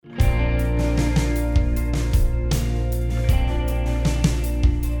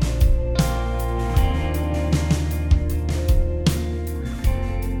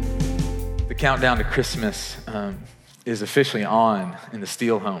countdown to Christmas is officially on in the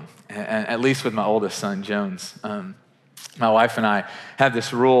Steele home, at least with my oldest son, Jones. My wife and I have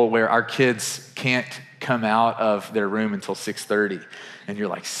this rule where our kids can't come out of their room until 6:30. And you're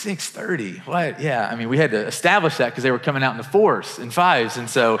like, 6:30? What? Yeah, I mean, we had to establish that because they were coming out in the 4s and 5s. And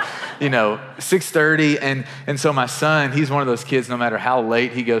so, 6:30. And so my son, he's one of those kids, no matter how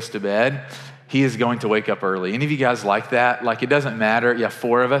late he goes to bed, he is going to wake up early. Any of you guys like that? Like, it doesn't matter. Yeah,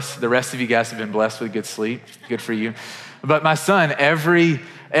 4 of us. The rest of you guys have been blessed with good sleep. Good for you. But my son, every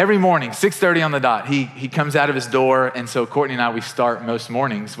morning, 6:30 on the dot, he comes out of his door. And so Courtney and I, we start most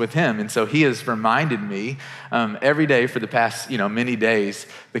mornings with him. And so he has reminded me every day for the past, many days,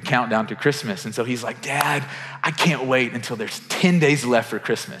 the countdown to Christmas. And so he's like, Dad, I can't wait until there's 10 days left for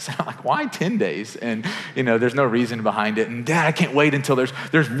Christmas. And I'm like, why 10 days? And, there's no reason behind it. And Dad, I can't wait until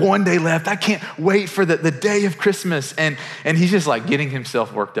there's 1 day left. I can't wait for the day of Christmas. And he's just like getting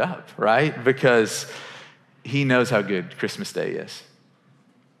himself worked up, right? Because he knows how good Christmas Day is.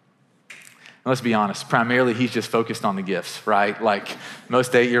 And let's be honest, primarily he's just focused on the gifts, right? Like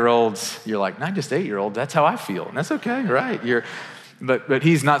most 8-year-olds, you're like, not just 8-year-olds, that's how I feel. And that's okay, right? But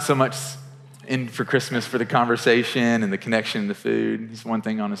he's not so much in for Christmas for the conversation and the connection and the food. He's one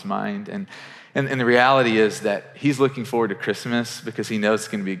thing on his mind. And the reality is that he's looking forward to Christmas because he knows it's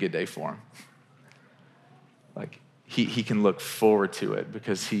going to be a good day for him. Like he can look forward to it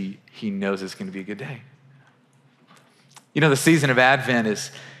because he knows it's going to be a good day. The season of Advent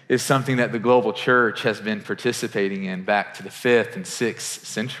is something that the global church has been participating in back to the 5th and 6th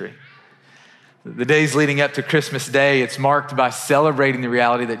century. The days leading up to Christmas Day, it's marked by celebrating the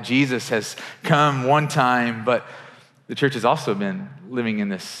reality that Jesus has come one time, but the church has also been living in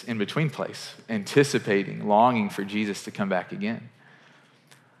this in-between place, anticipating, longing for Jesus to come back again.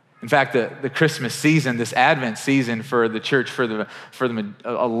 In fact, the Christmas season, this Advent season for the church for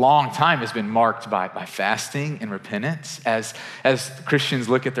a long time has been marked by fasting and repentance as Christians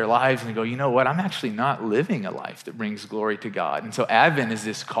look at their lives and go, you know what, I'm actually not living a life that brings glory to God. And so Advent is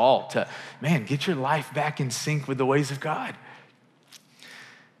this call to, get your life back in sync with the ways of God.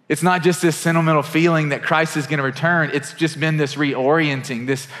 It's not just this sentimental feeling that Christ is going to return. It's just been this reorienting,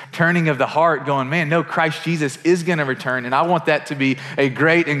 this turning of the heart going, no, Christ Jesus is going to return. And I want that to be a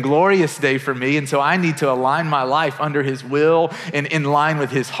great and glorious day for me. And so I need to align my life under his will and in line with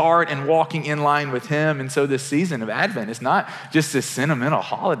his heart and walking in line with him. And so this season of Advent is not just this sentimental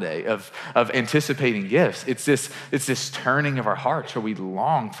holiday of anticipating gifts. It's this turning of our hearts where we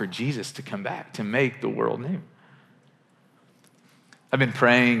long for Jesus to come back, to make the world new. I've been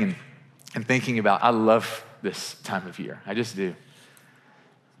praying and thinking about, I love this time of year. I just do.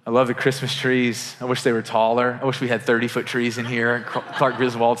 I love the Christmas trees. I wish they were taller. I wish we had 30-foot trees in here, Clark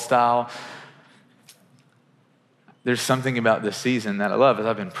Griswold style. There's something about this season that I love as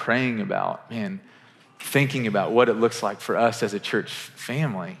I've been praying about, thinking about what it looks like for us as a church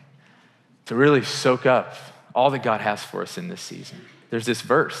family to really soak up all that God has for us in this season. There's this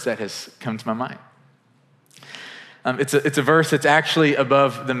verse that has come to my mind. It's a verse that's actually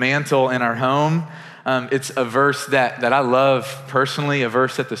above the mantle in our home. It's a verse that I love personally, a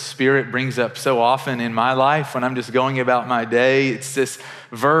verse that the Spirit brings up so often in my life when I'm just going about my day. It's this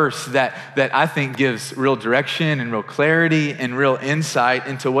verse that I think gives real direction and real clarity and real insight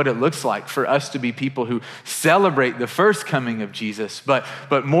into what it looks like for us to be people who celebrate the first coming of Jesus, but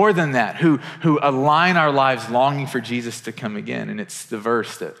more than that, who align our lives longing for Jesus to come again. And it's the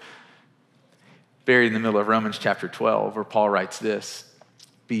verse that buried in the middle of Romans chapter 12, where Paul writes this: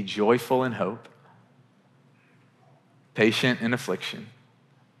 be joyful in hope, patient in affliction,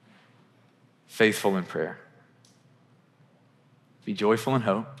 faithful in prayer. Be joyful in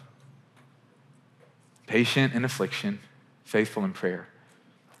hope, patient in affliction, faithful in prayer.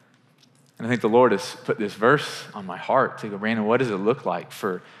 And I think the Lord has put this verse on my heart to go, Brandon, what does it look like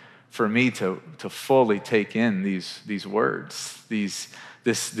for me to fully take in these words,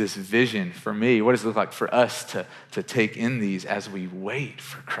 this vision for me? What does it look like for us to take in these as we wait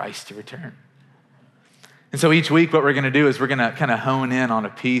for Christ to return? And so each week what we're going to do is we're going to kind of hone in on a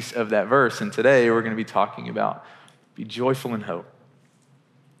piece of that verse. And today we're going to be talking about be joyful in hope.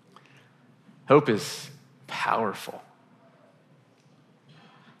 Hope is powerful.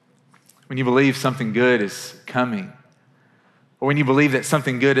 When you believe something good is coming, or when you believe that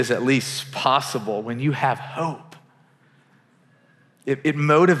something good is at least possible, when you have hope, it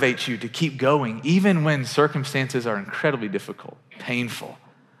motivates you to keep going, even when circumstances are incredibly difficult, painful.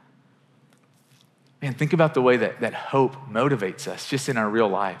 Think about the way that hope motivates us just in our real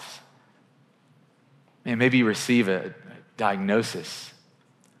lives. Maybe you receive a diagnosis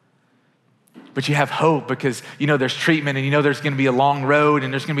But you have hope because you know there's treatment and you know there's gonna be a long road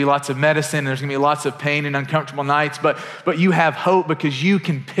and there's gonna be lots of medicine and there's gonna be lots of pain and uncomfortable nights, but you have hope because you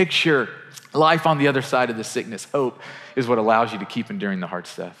can picture life on the other side of the sickness. Hope is what allows you to keep enduring the hard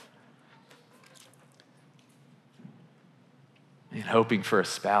stuff. And hoping for a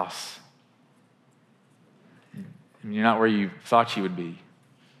spouse. And you're not where you thought you would be. You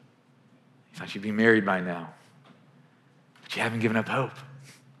thought you'd be married by now, but you haven't given up hope.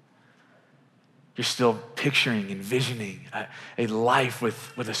 You're still picturing, envisioning a life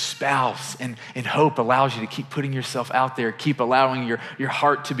with a spouse, and hope allows you to keep putting yourself out there, keep allowing your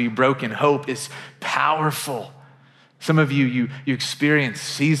heart to be broken. Hope is powerful. Some of you experience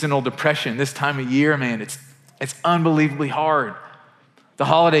seasonal depression this time of year, man. It's unbelievably hard. The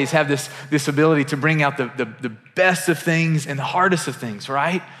holidays have this ability to bring out the best of things and the hardest of things,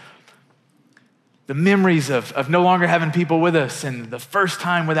 right? The memories of no longer having people with us and the first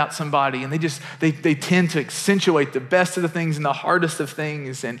time without somebody, and they tend to accentuate the best of the things and the hardest of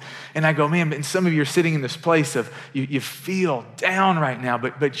things. And I go, man, and some of you are sitting in this place of you feel down right now,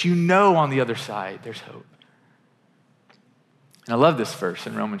 but you know on the other side there's hope. And I love this verse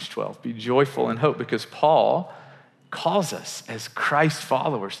in Romans 12. Be joyful in hope, because Paul calls us as Christ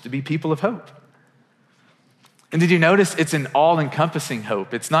followers to be people of hope. And did you notice it's an all-encompassing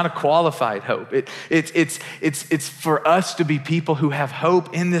hope? It's not a qualified hope. It's for us to be people who have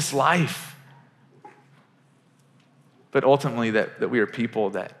hope in this life. But ultimately that we are people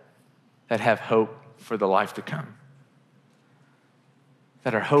that have hope for the life to come.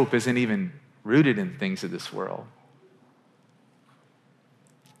 That our hope isn't even rooted in things of this world.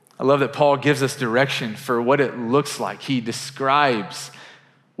 I love that Paul gives us direction for what it looks like. He describes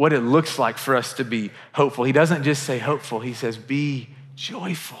what it looks like for us to be hopeful. He doesn't just say hopeful, he says be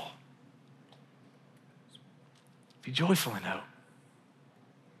joyful. Be joyful in hope.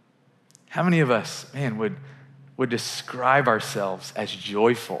 How many of us, man, would describe ourselves as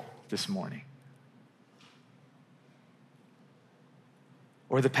joyful this morning?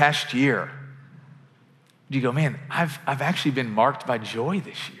 Or the past year, do you go, man, I've actually been marked by joy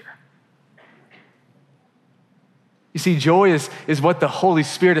this year? You see, joy is what the Holy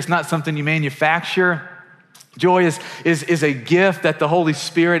Spirit, it's not something you manufacture. Joy is a gift that the Holy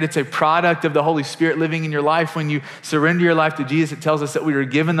Spirit, it's a product of the Holy Spirit living in your life. When you surrender your life to Jesus, it tells us that we were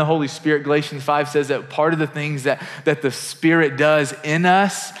given the Holy Spirit. Galatians 5 says that part of the things that the Spirit does in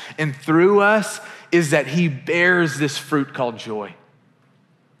us and through us is that he bears this fruit called joy.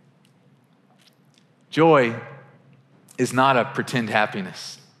 Joy is not a pretend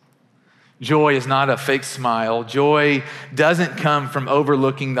happiness. Joy is not a fake smile. Joy doesn't come from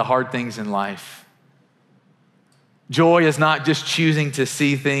overlooking the hard things in life. Joy is not just choosing to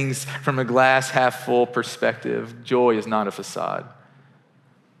see things from a glass half full perspective. Joy is not a facade.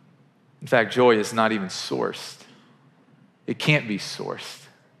 In fact, joy is not even sourced. It can't be sourced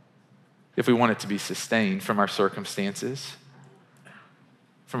if we want it to be sustained from our circumstances,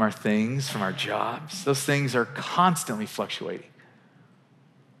 from our things, from our jobs. Those things are constantly fluctuating.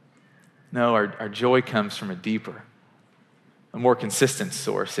 No, our joy comes from a deeper, a more consistent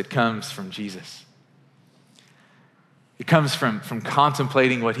source. It comes from Jesus. It comes from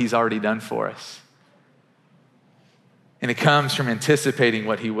contemplating what he's already done for us. And it comes from anticipating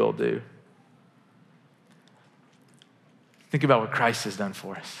what he will do. Think about what Christ has done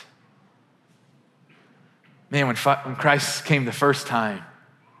for us. Man, when Christ came the first time,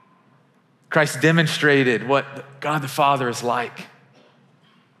 Christ demonstrated what God the Father is like.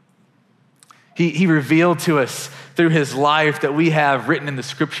 He revealed to us through his life that we have written in the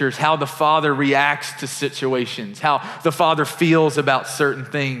scriptures how the Father reacts to situations, how the Father feels about certain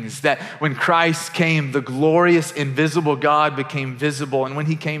things, that when Christ came, the glorious, invisible God became visible. And when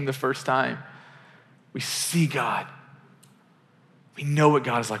he came the first time, we see God. We know what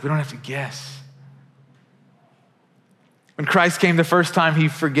God is like. We don't have to guess. When Christ came the first time, he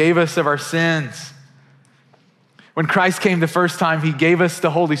forgave us of our sins. When Christ came the first time, he gave us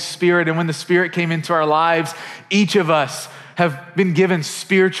the Holy Spirit. And when the Spirit came into our lives, each of us have been given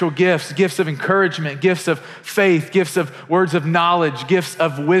spiritual gifts, gifts of encouragement, gifts of faith, gifts of words of knowledge, gifts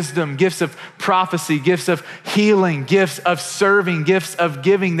of wisdom, gifts of prophecy, gifts of healing, gifts of serving, gifts of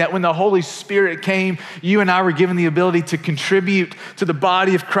giving, that when the Holy Spirit came, you and I were given the ability to contribute to the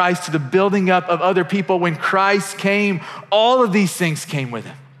body of Christ, to the building up of other people. When Christ came, all of these things came with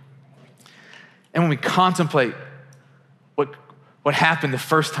him. And when we contemplate what happened the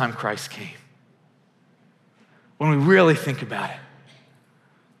first time Christ came, when we really think about it,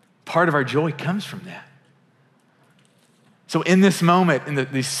 part of our joy comes from that. So in this moment, in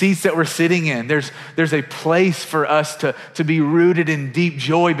the seats that we're sitting in, there's a place for us to be rooted in deep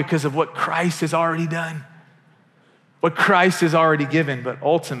joy because of what Christ has already done, what Christ has already given. But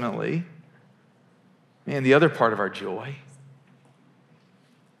ultimately, man, the other part of our joy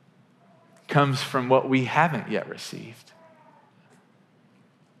comes from what we haven't yet received.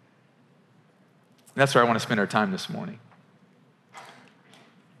 And that's where I want to spend our time this morning.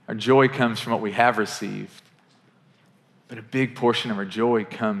 Our joy comes from what we have received, but a big portion of our joy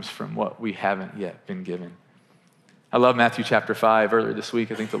comes from what we haven't yet been given. I love Matthew chapter 5. Earlier this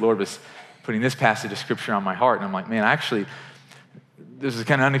week, I think the Lord was putting this passage of scripture on my heart, and I'm like, man, this is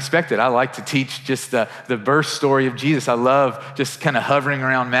kind of unexpected. I like to teach just the birth story of Jesus. I love just kind of hovering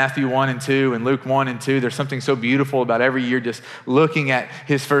around Matthew 1 and 2 and Luke 1 and 2. There's something so beautiful about every year just looking at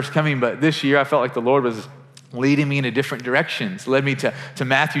his first coming. But this year, I felt like the Lord was leading me in a different directions. Led me to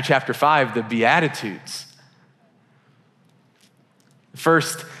Matthew chapter 5, the Beatitudes. The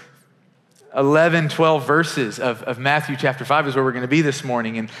first 11, 12 verses of Matthew chapter 5 is where we're going to be this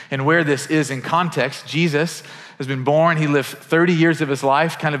morning. And where this is in context, Jesus has been born. He lived 30 years of his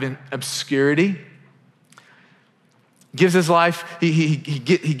life kind of in obscurity. Gives his life, he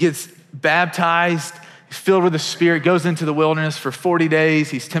gets baptized, he's filled with the Spirit, goes into the wilderness for 40 days.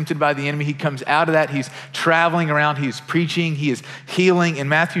 He's tempted by the enemy. He comes out of that. He's traveling around. He's preaching. He is healing. In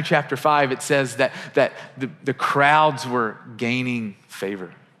Matthew chapter 5, it says that the crowds were gaining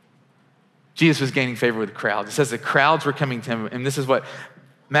favor. Jesus was gaining favor with the crowds. It says the crowds were coming to him, and this is what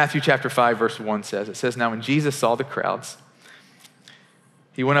Matthew chapter 5, verse 1 says. It says, now when Jesus saw the crowds,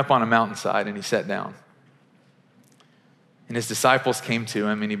 he went up on a mountainside and he sat down. And his disciples came to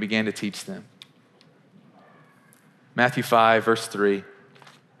him and he began to teach them. Matthew 5, verse 3.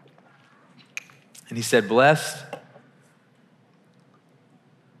 And he said, blessed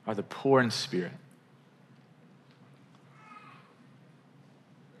are the poor in spirit.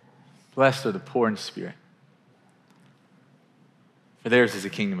 Blessed are the poor in spirit, for theirs is the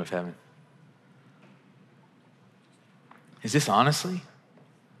kingdom of heaven. Is this honestly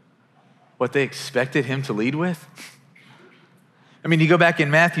what they expected him to lead with? I mean, you go back in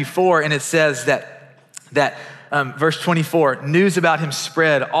Matthew 4 and it says that verse 24, news about him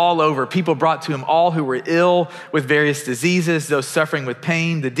spread all over. People brought to him all who were ill with various diseases, those suffering with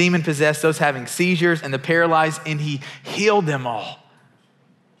pain, the demon-possessed, those having seizures, and the paralyzed, and he healed them all.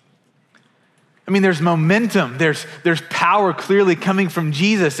 I mean, there's momentum, there's power clearly coming from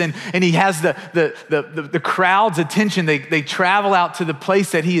Jesus, and he has the crowd's attention. They travel out to the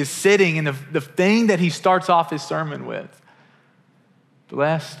place that he is sitting, and the thing that he starts off his sermon with,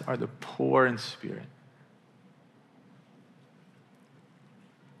 blessed are the poor in spirit.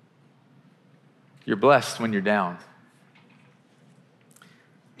 You're blessed when you're down,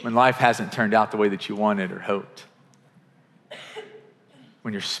 when life hasn't turned out the way that you wanted or hoped.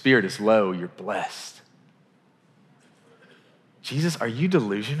 When your spirit is low, you're blessed. Jesus, are you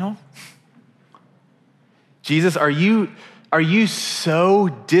delusional? Jesus, are you so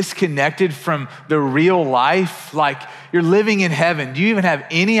disconnected from the real life? Like you're living in heaven. Do you even have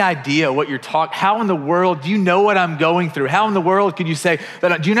any idea what you're talking? How in the world do you know what I'm going through? How in the world could you say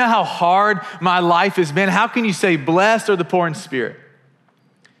that? Do you know how hard my life has been? How can you say blessed are the poor in spirit?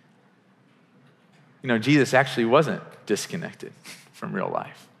 You know, Jesus actually wasn't disconnected from real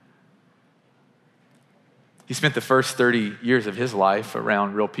life. He spent the first 30 years of his life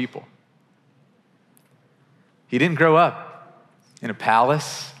around real people. He didn't grow up in a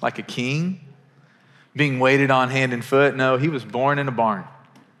palace like a king, being waited on hand and foot. No, he was born in a barn.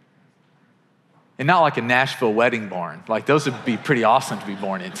 And not like a Nashville wedding barn. Like those would be pretty awesome to be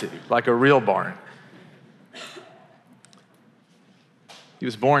born into, like a real barn. He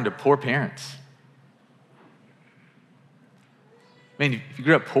was born to poor parents. I mean, if you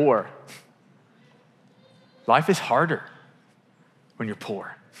grew up poor, life is harder when you're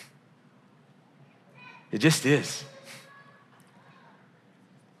poor. It just is.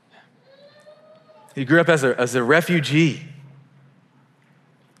 He grew up as a refugee.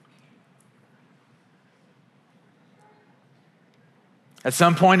 At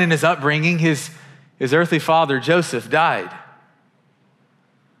some point in his upbringing, his earthly father, Joseph, died.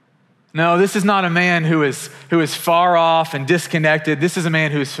 No, this is not a man who is far off and disconnected. This is a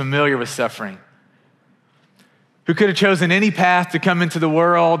man who is familiar with suffering, who could have chosen any path to come into the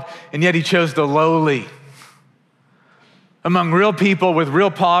world, and yet he chose the lowly among real people with real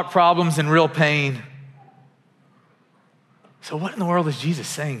problems and real pain. So what in the world is Jesus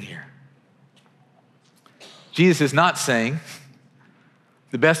saying here? Jesus is not saying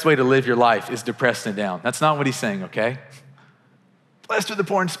the best way to live your life is depressed and down. That's not what he's saying, okay? Blessed are the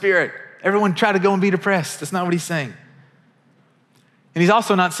poor in spirit. Everyone try to go and be depressed. That's not what he's saying. And he's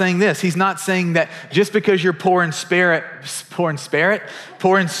also not saying this. He's not saying that just because you're poor in spirit,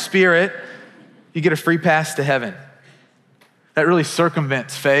 you get a free pass to heaven. That really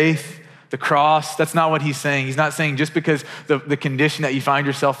circumvents faith, the cross. That's not what he's saying. He's not saying just because the condition that you find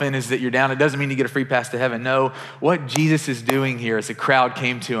yourself in is that you're down, it doesn't mean you get a free pass to heaven. No, what Jesus is doing here as the crowd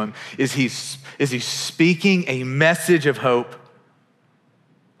came to him is he's speaking a message of hope.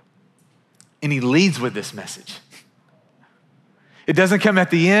 And he leads with this message. It doesn't come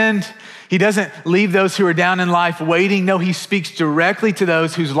at the end. He doesn't leave those who are down in life waiting. No, he speaks directly to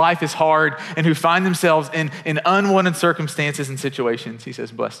those whose life is hard and who find themselves in unwanted circumstances and situations. He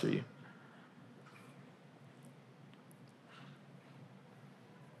says, blessed are you.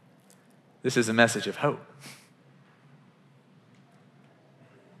 This is a message of hope.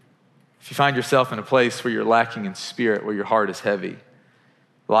 If you find yourself in a place where you're lacking in spirit, where your heart is heavy,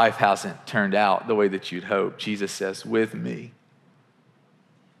 life hasn't turned out the way that you'd hope, Jesus says, with me.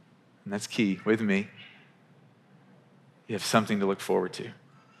 And that's key, with me. You have something to look forward to.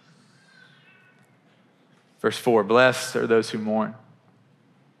 Verse 4, blessed are those who mourn.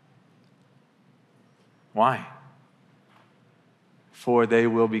 Why? For they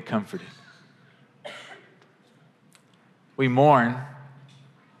will be comforted. We mourn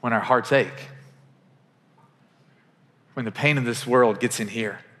when our hearts ache, when the pain of this world gets in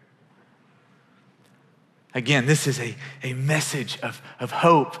here. Again, this is a message of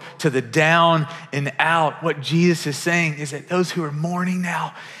hope to the down and out. What Jesus is saying is that those who are mourning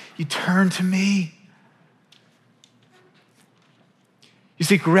now, you turn to me. You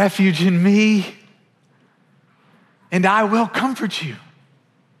seek refuge in me, and I will comfort you.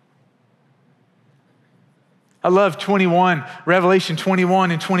 I love 21, Revelation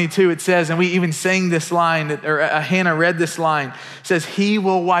 21 and 22. It says, and we even sang this line, Hannah read this line. It says, he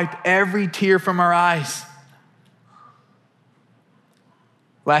will wipe every tear from our eyes.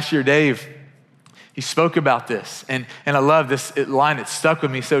 Last year, Dave, he spoke about this. And I love this line. It stuck with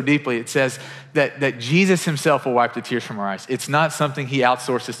me so deeply. It says that Jesus himself will wipe the tears from our eyes. It's not something he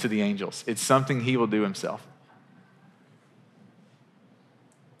outsources to the angels. It's something he will do himself.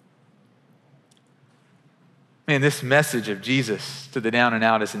 Man, this message of Jesus to the down and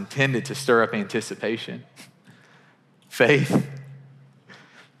out is intended to stir up anticipation, faith.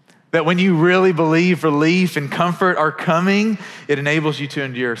 That when you really believe relief and comfort are coming, it enables you to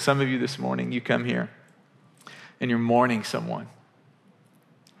endure. Some of you this morning, you come here and you're mourning someone.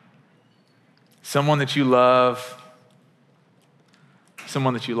 Someone that you love,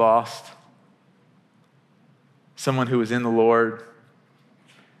 someone that you lost, someone who is in the Lord.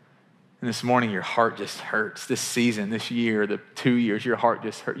 And this morning, your heart just hurts. This season, this year, the 2 years, your heart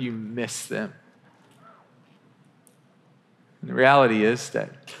just hurt. You miss them. And the reality is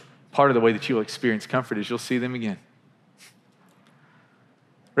that part of the way that you'll experience comfort is you'll see them again.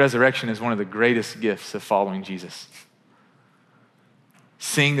 Resurrection is one of the greatest gifts of following Jesus.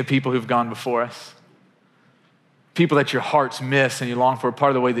 Seeing the people who've gone before us, people that your hearts miss and you long for, part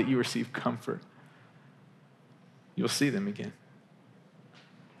of the way that you receive comfort. You'll see them again.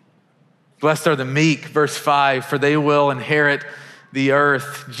 Blessed are the meek, verse 5, for they will inherit the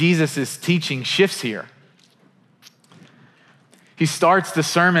earth. Jesus' teaching shifts here. He starts the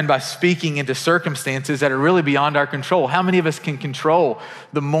sermon by speaking into circumstances that are really beyond our control. How many of us can control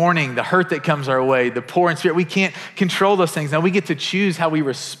the mourning, the hurt that comes our way, the poor in spirit? We can't control those things. Now we get to choose how we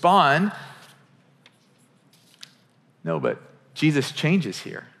respond. No, but Jesus changes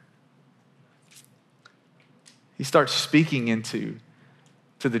here. He starts speaking into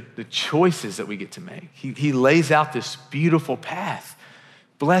the choices that we get to make. He lays out this beautiful path.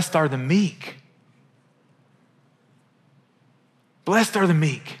 Blessed are the meek. Blessed are the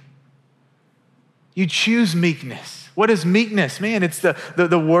meek. You choose meekness. What is meekness? Man, it's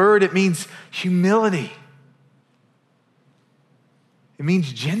the word, it means humility. It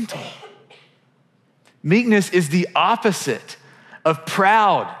means gentle. Meekness is the opposite of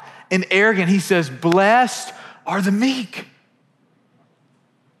proud and arrogant. He says, blessed are the meek.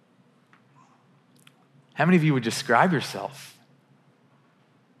 How many of you would describe yourself?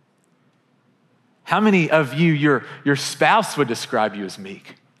 How many of you, your spouse would describe you as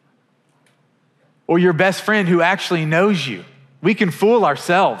meek? Or your best friend who actually knows you? We can fool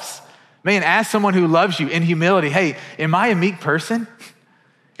ourselves. Man, ask someone who loves you in humility, hey, am I a meek person?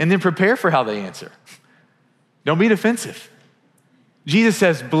 And then prepare for how they answer. Don't be defensive. Jesus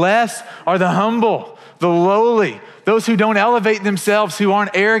says, blessed are the humble, the lowly, those who don't elevate themselves, who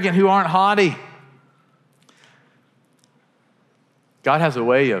aren't arrogant, who aren't haughty. God has a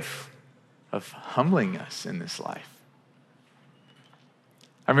way of humbling us in this life.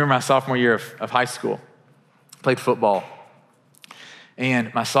 I remember my sophomore year of high school, played football.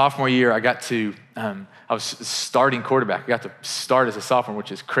 And my sophomore year, I was starting quarterback. I got to start as a sophomore,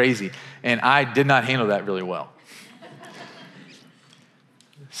 which is crazy. And I did not handle that really well.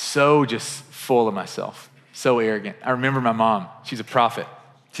 So just full of myself, so arrogant. I remember my mom, she's a prophet.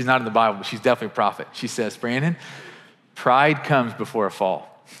 She's not in the Bible, but she's definitely a prophet. She says, Brandon, pride comes before a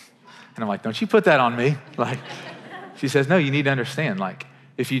fall. And I'm like, don't you put that on me. She says, no, you need to understand,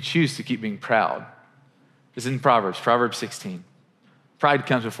 if you choose to keep being proud, this is in Proverbs 16. Pride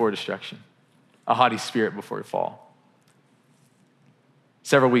comes before destruction, a haughty spirit before a fall.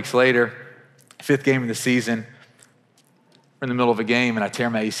 Several weeks later, 5th game of the season, we're in the middle of a game and I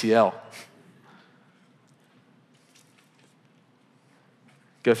tear my ACL.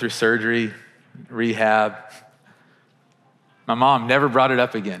 Go through surgery, rehab. My mom never brought it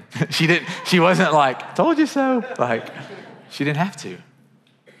up again. She wasn't like, told you so. She didn't have to.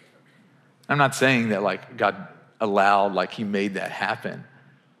 I'm not saying that God allowed, he made that happen.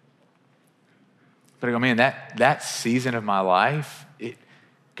 But I go, man, that season of my life,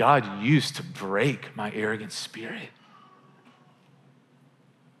 God used to break my arrogant spirit.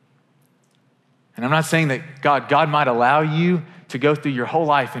 And I'm not saying that God might allow you to go through your whole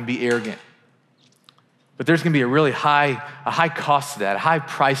life and be arrogant. But there's gonna be a really high cost to that, a high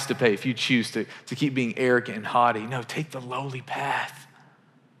price to pay if you choose to keep being arrogant and haughty. No, take the lowly path.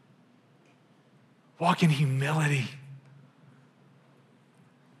 Walk in humility.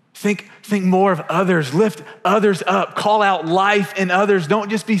 Think more of others. Lift others up. Call out life in others. Don't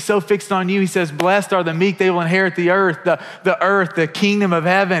just be so fixed on you. He says, blessed are the meek. They will inherit the earth, the kingdom of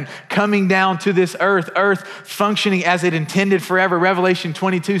heaven coming down to this earth functioning as it intended forever. Revelation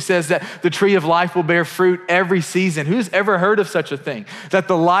 22 says that the tree of life will bear fruit every season. Who's ever heard of such a thing? That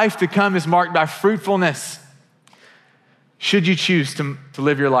the life to come is marked by fruitfulness. Should you choose to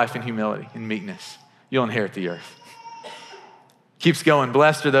live your life in humility and meekness, you'll inherit the earth. Keeps going.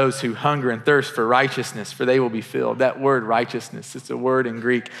 Blessed are those who hunger and thirst for righteousness, for they will be filled. That word righteousness, it's a word in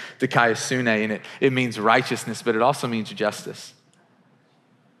Greek, dikaiosune, and it means righteousness, but it also means justice.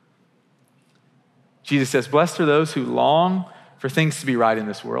 Jesus says, blessed are those who long for things to be right in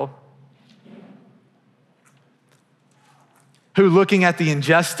this world. Who, looking at the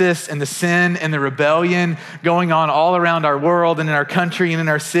injustice and the sin and the rebellion going on all around our world and in our country and in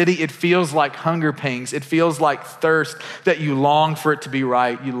our city, it feels like hunger pangs. It feels like thirst, that you long for it to be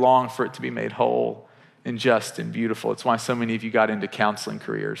right. You long for it to be made whole and just and beautiful. It's why so many of you got into counseling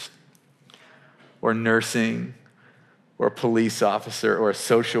careers or nursing or a police officer or a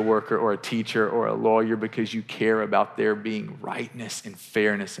social worker or a teacher or a lawyer, because you care about there being rightness and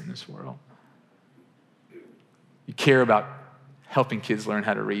fairness in this world. You care about helping kids learn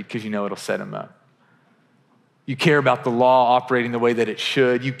how to read because you know it'll set them up. You care about the law operating the way that it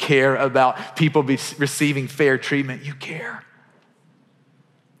should. You care about people receiving fair treatment. You care.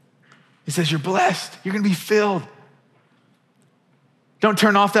 He says, you're blessed. You're going to be filled. Don't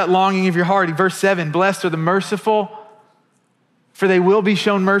turn off that longing of your heart. Verse 7, blessed are the merciful, for they will be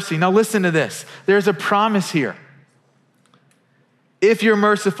shown mercy. Now listen to this. There's a promise here. If you're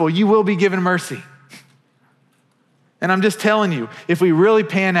merciful, you will be given mercy. And I'm just telling you, if we really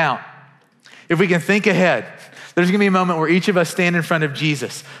pan out, if we can think ahead, there's gonna be a moment where each of us stand in front of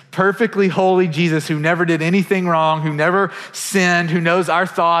Jesus, perfectly holy Jesus who never did anything wrong, who never sinned, who knows our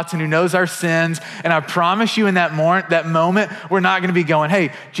thoughts and who knows our sins. And I promise you in that moment, we're not gonna be going,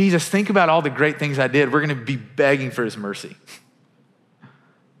 hey, Jesus, think about all the great things I did. We're gonna be begging for his mercy.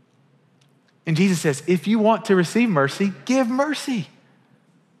 And Jesus says, if you want to receive mercy, give mercy.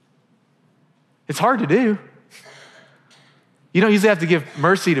 It's hard to do. You don't usually have to give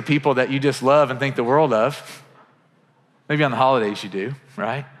mercy to people that you just love and think the world of. Maybe on the holidays you do,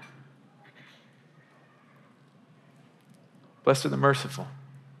 right? Blessed are the merciful.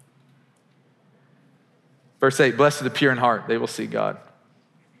 Verse 8, blessed are the pure in heart, they will see God.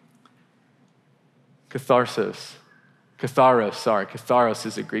 Katharos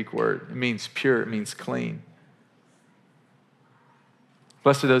is a Greek word. It means pure, it means clean.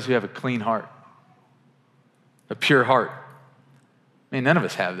 Blessed are those who have a clean heart, a pure heart. Man, none of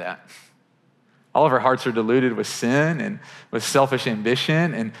us have that. All of our hearts are diluted with sin and with selfish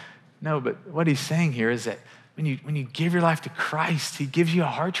ambition. And no, but what he's saying here is that when you give your life to Christ, he gives you a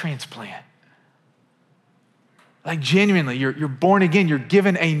heart transplant. Like genuinely, you're born again. You're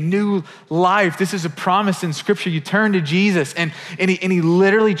given a new life. This is a promise in Scripture. You turn to Jesus and he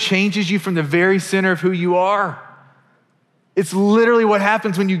literally changes you from the very center of who you are. It's literally what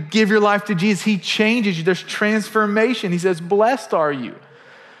happens when you give your life to Jesus. He changes you. There's transformation. He says, blessed are you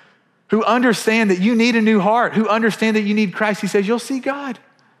who understand that you need a new heart, who understand that you need Christ. He says, you'll see God.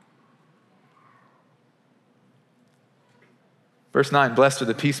 Verse 9, blessed are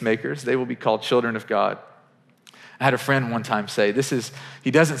the peacemakers. They will be called children of God. I had a friend one time say,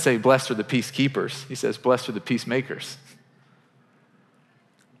 he doesn't say blessed are the peacekeepers. He says blessed are the peacemakers.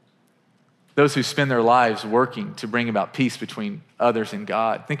 Those who spend their lives working to bring about peace between others and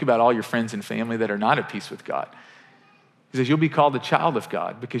God. Think about all your friends and family that are not at peace with God. He says you'll be called a child of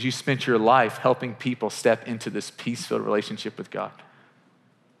God because you spent your life helping people step into this peace-filled relationship with God.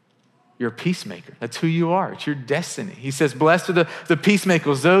 You're a peacemaker. That's who you are. It's your destiny. He says, blessed are the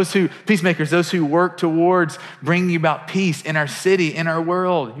peacemakers, those who work towards bringing about peace in our city, in our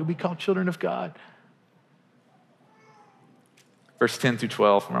world. You'll be called children of God. Verse 10 through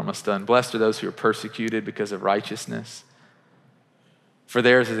 12, we're almost done. Blessed are those who are persecuted because of righteousness, for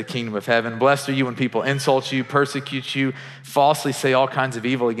theirs is the kingdom of heaven. Blessed are you when people insult you, persecute you, falsely say all kinds of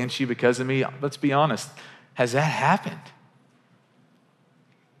evil against you because of me. Let's be honest. Has that happened?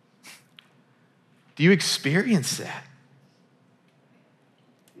 Do you experience that?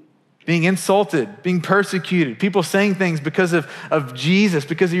 Being insulted, being persecuted, people saying things because of Jesus,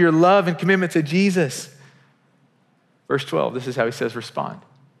 because of your love and commitment to Jesus. Verse 12, this is how he says respond.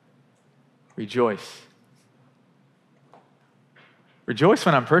 Rejoice. Rejoice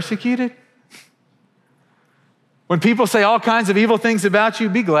when I'm persecuted. When people say all kinds of evil things about you,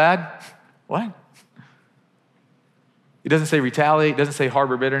 be glad. What? It doesn't say retaliate, it doesn't say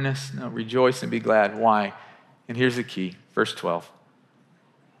harbor bitterness. No, rejoice and be glad. Why? And here's the key, verse 12.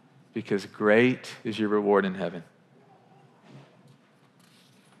 Because great is your reward in heaven.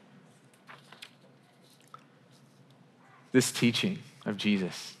 This teaching of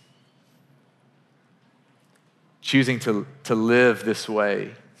Jesus, choosing to live this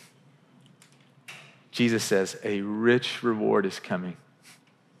way, Jesus says a rich reward is coming.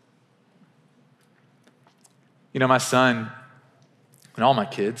 You know, my son and all my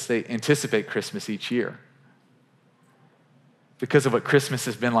kids, they anticipate Christmas each year because of what Christmas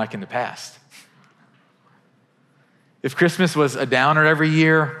has been like in the past. If Christmas was a downer every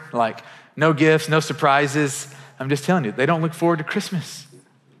year, like no gifts, no surprises, I'm just telling you, they don't look forward to Christmas.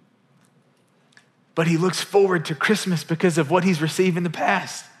 But he looks forward to Christmas because of what he's received in the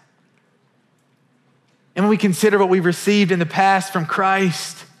past. And when we consider what we've received in the past from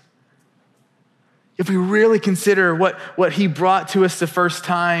Christ, if we really consider what he brought to us the first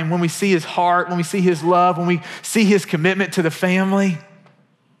time, when we see his heart, when we see his love, when we see his commitment to the family,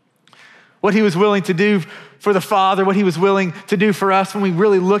 what he was willing to do for the Father, what he was willing to do for us, when we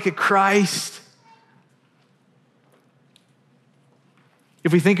really look at Christ,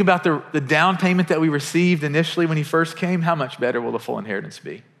 if we think about the down payment that we received initially when he first came, how much better will the full inheritance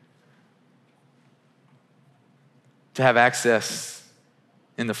be? To have access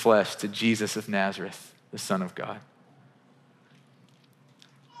in the flesh to Jesus of Nazareth, the Son of God.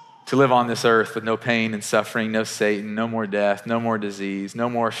 To live on this earth with no pain and suffering, no Satan, no more death, no more disease, no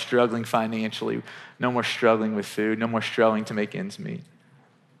more struggling financially, no more struggling with food, no more struggling to make ends meet.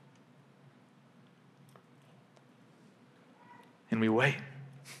 And we wait.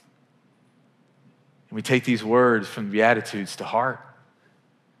 And we take these words from the Beatitudes to heart.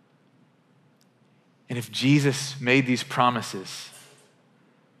 And if Jesus made these promises,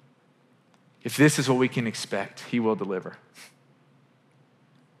 if this is what we can expect, he will deliver.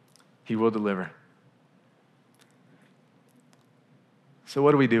 He will deliver. So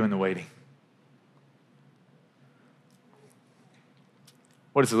what do we do in the waiting?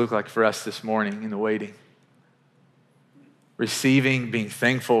 What does it look like for us this morning in the waiting? Receiving, being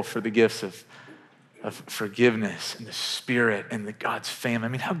thankful for the gifts of forgiveness and the Spirit and the God's family. I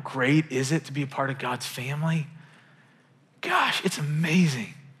mean, how great is it to be a part of God's family? Gosh, it's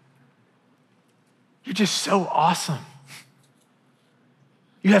amazing. You're just so awesome.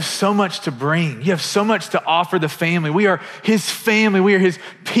 You have so much to bring. You have so much to offer the family. We are his family. We are his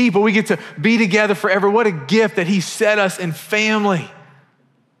people. We get to be together forever. What a gift that he set us in family.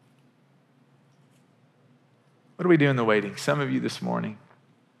 What do we do in the waiting? Some of you this morning,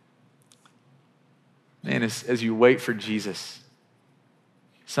 man, as you wait for Jesus,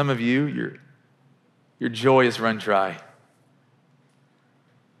 some of you, your joy has run dry.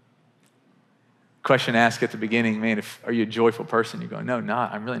 Question asked at the beginning, man, are you a joyful person? You go, no,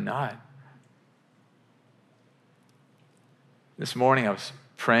 not. I'm really not. This morning I was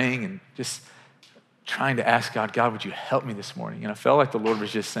praying and just trying to ask God, would you help me this morning? And I felt like the Lord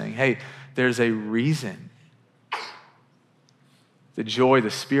was just saying, hey, there's a reason the joy of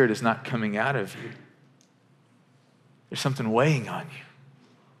the Spirit is not coming out of you. There's something weighing on you.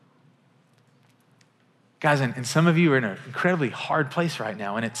 Guys, and some of you are in an incredibly hard place right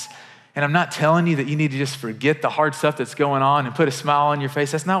now, and I'm not telling you that you need to just forget the hard stuff that's going on and put a smile on your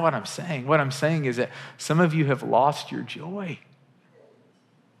face. That's not what I'm saying. What I'm saying is that some of you have lost your joy.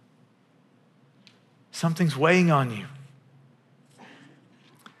 Something's weighing on you.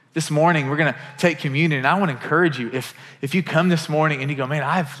 This morning, we're going to take communion, and I want to encourage you, if you come this morning and you go, man,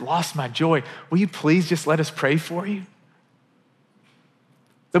 I've lost my joy, will you please just let us pray for you?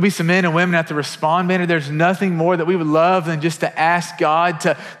 There'll be some men and women at the Respond Banner. There's nothing more that we would love than just to ask God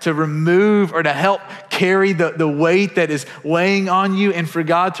to remove or to help carry the weight that is weighing on you and for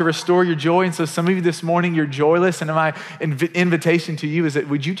God to restore your joy. And so some of you this morning, you're joyless. And my invitation to you is that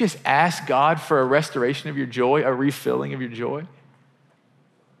would you just ask God for a restoration of your joy, a refilling of your joy?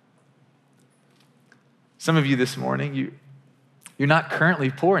 Some of you this morning, you're not currently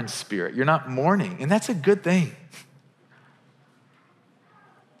poor in spirit. You're not mourning, and that's a good thing.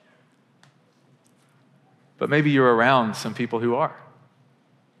 But maybe you're around some people who are.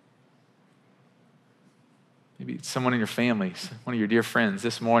 Maybe someone in your family, one of your dear friends.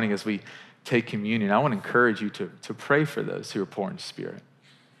 This morning as we take communion, I want to encourage you to pray for those who are poor in spirit,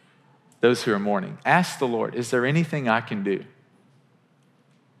 those who are mourning. Ask the Lord, is there anything I can do?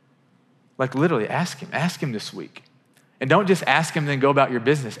 Like literally ask him this week. And don't just ask him, then go about your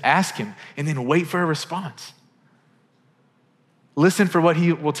business. Ask him and then wait for a response. Listen for what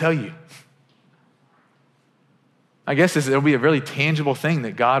he will tell you. I guess there'll be a really tangible thing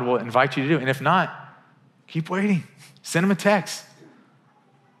that God will invite you to do. And if not, keep waiting. Send him a text.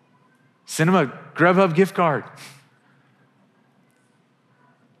 Send him a Grubhub gift card.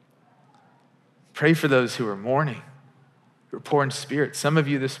 Pray for those who are mourning, who are poor in spirit. Some of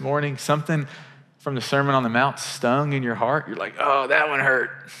you this morning, something from the Sermon on the Mount stung in your heart. You're like, oh, that one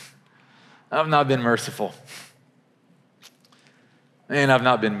hurt. I've not been merciful. And I've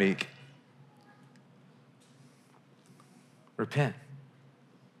not been meek. Repent.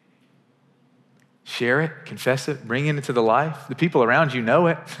 Share it, confess it, bring it into the life. The people around you know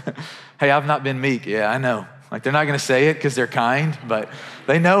it. Hey, I've not been meek. Yeah, I know. Like they're not going to say it because they're kind, but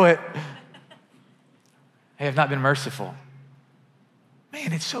they know it. Hey, I've not been merciful.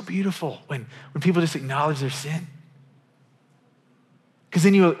 Man, it's so beautiful when people just acknowledge their sin. Because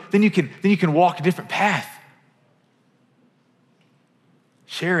then you can walk a different path.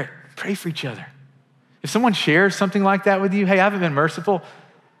 Share it. Pray for each other. If someone shares something like that with you, hey, I haven't been merciful,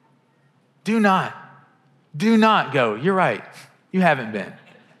 do not go, you're right, you haven't been.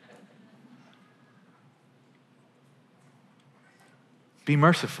 Be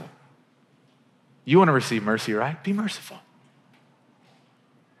merciful. You want to receive mercy, right? Be merciful.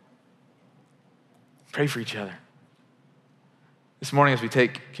 Pray for each other. This morning as we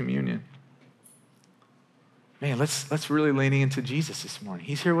take communion, man, let's really lean into Jesus this morning.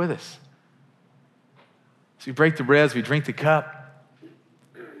 He's here with us. So we break the bread, as we drink the cup.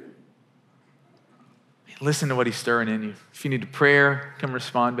 Listen to what he's stirring in you. If you need a prayer, come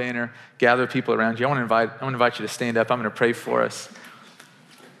Respond Banner, gather people around you. I want to invite you to stand up. I'm going to pray for us.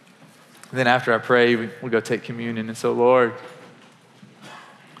 And then after I pray, we'll go take communion. And so, Lord,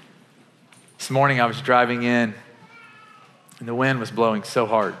 this morning I was driving in, and the wind was blowing so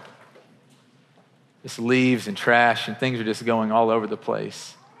hard. Just leaves and trash, and things were just going all over the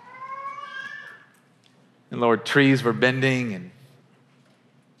place. And Lord, trees were bending and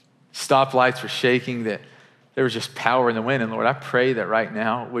stoplights were shaking, that there was just power in the wind. And Lord, I pray that right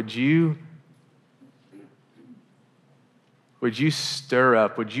now, would you stir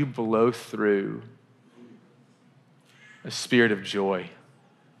up, would you blow through a spirit of joy?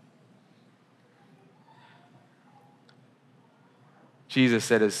 Jesus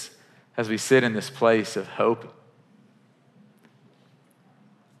said, as we sit in this place of hope,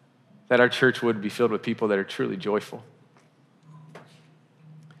 that our church would be filled with people that are truly joyful.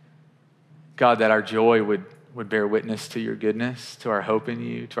 God, that our joy would bear witness to your goodness, to our hope in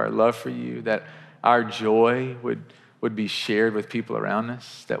you, to our love for you, that our joy would be shared with people around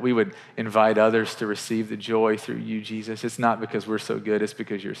us, that we would invite others to receive the joy through you, Jesus. It's not because we're so good, it's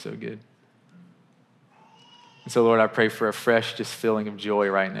because you're so good. And so, Lord, I pray for a fresh just filling of joy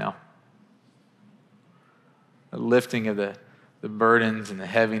right now. A lifting of the burdens and the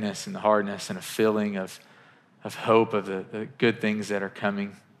heaviness and the hardness, and a filling of hope of the good things that are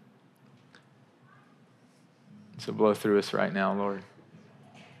coming. So blow through us right now, Lord.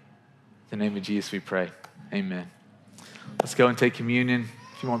 In the name of Jesus we pray. Amen. Let's go and take communion.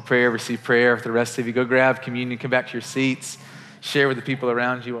 If you want prayer, receive prayer. For the rest of you, go grab communion, come back to your seats, share with the people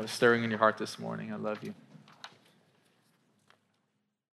around you what's stirring in your heart this morning. I love you.